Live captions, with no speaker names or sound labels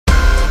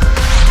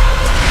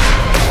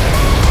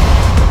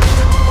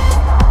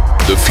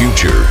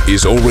future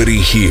is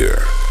already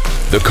here.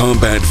 The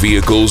combat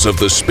vehicles of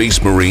the Space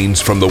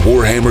Marines from the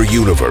Warhammer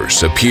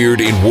universe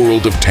appeared in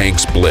World of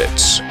Tanks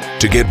Blitz.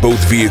 To get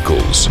both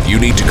vehicles, you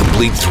need to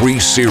complete 3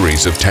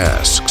 series of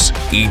tasks.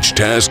 Each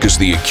task is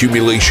the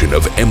accumulation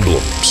of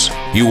emblems.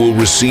 You will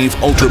receive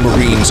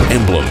Ultramarines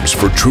emblems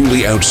for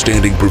truly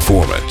outstanding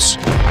performance.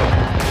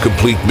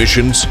 Complete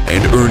missions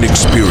and earn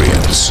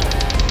experience.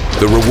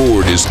 The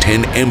reward is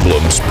 10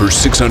 emblems per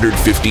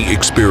 650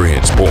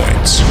 experience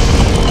points.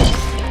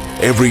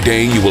 Every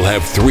day you will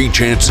have 3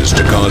 chances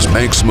to cause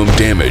maximum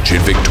damage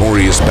in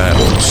victorious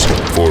battles.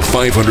 For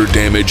 500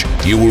 damage,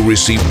 you will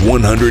receive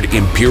 100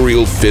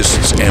 Imperial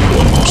Fists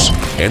emblems.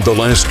 And the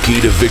last key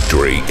to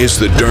victory is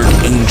the Dark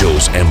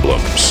Angels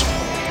emblems.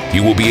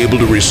 You will be able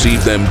to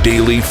receive them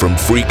daily from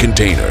free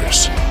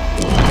containers.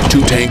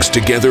 2 tanks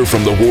together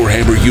from the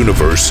Warhammer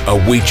universe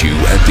await you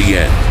at the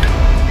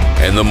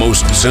end. And the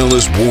most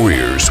zealous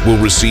warriors will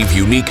receive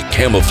unique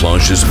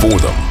camouflages for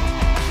them.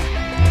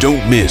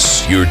 Don't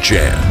miss your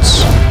chance.